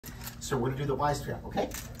So we're gonna do the Y-strap, okay?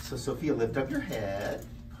 So Sophia, lift up your head.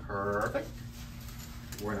 Perfect.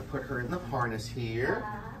 We're gonna put her in the harness here.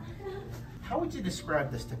 How would you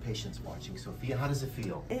describe this to patients watching, Sophia? How does it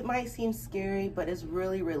feel? It might seem scary, but it's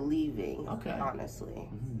really relieving, okay. Honestly.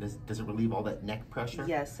 Does it relieve all that neck pressure?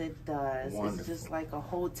 Yes, it does. Wonderful. It's just like a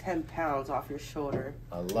whole 10 pounds off your shoulder.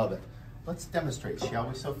 I love it. Let's demonstrate, shall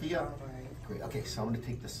we, Sophia? All right. Great. Okay, so I'm going to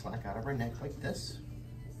take the slack out of her neck like this.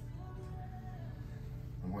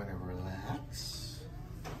 I'm going to relax,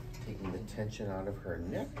 taking the tension out of her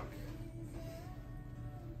neck.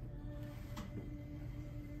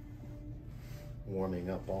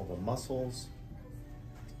 Warming up all the muscles,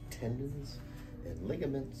 tendons, and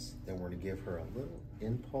ligaments. Then we're going to give her a little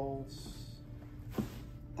impulse.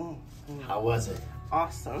 How was it?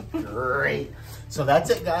 Awesome. Great. So that's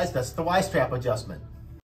it, guys. That's the Y-strap adjustment.